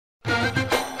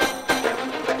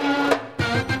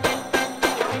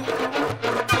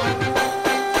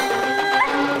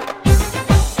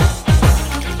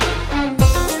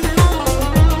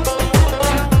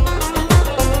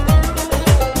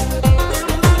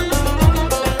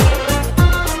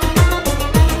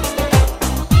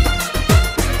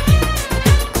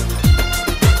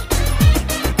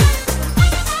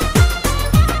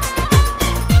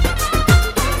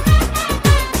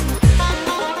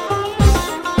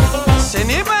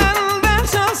Seni benden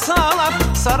çalsalar,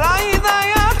 sarayda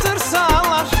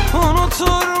yatırsalar,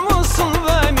 unutur musun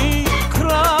beni?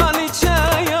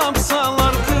 Kraliçe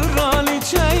yapsalar,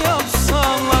 kraliçe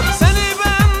yapsalar. Seni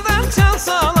benden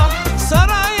çalsalar,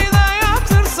 sarayda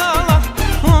yatırsalar,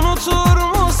 unutur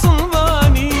musun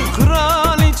beni?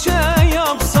 Kraliçe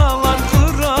yapsalar,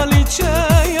 kraliçe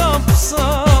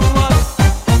yapsalar.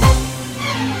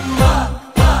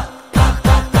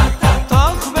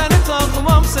 Tak beni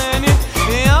takmam seni,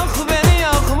 yak beni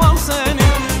yakmam seni.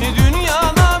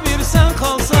 Dünyada bir sen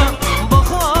kalsan,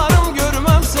 bakarım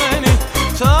görmem seni.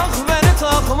 Tak beni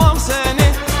takmam seni,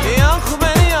 yak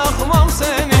beni yakmam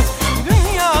seni.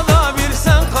 Dünyada bir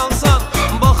sen kalsan,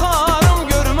 bakarım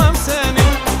görmem seni.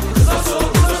 Kıza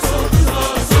sor, kıza sor, kıza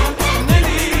sor, ne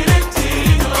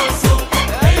dilettiğin nasıl?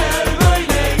 Eğer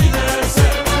böyle giderse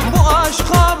bu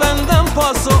aşka benden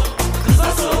paso.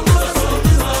 Kıza sor, kıza sor,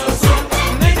 kıza sor,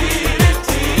 ne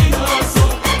dilettiğin nasıl?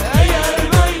 Eğer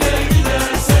böyle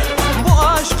giderse bu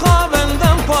aşka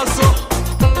benden paso.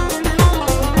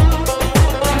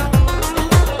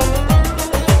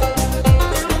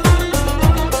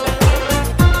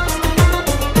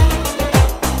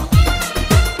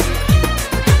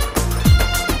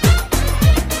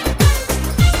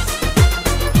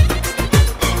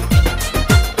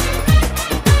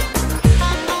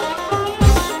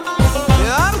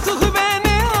 Artık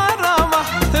beni arama,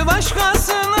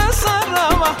 başkasını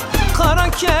sarama.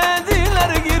 Kara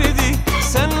kediler girdi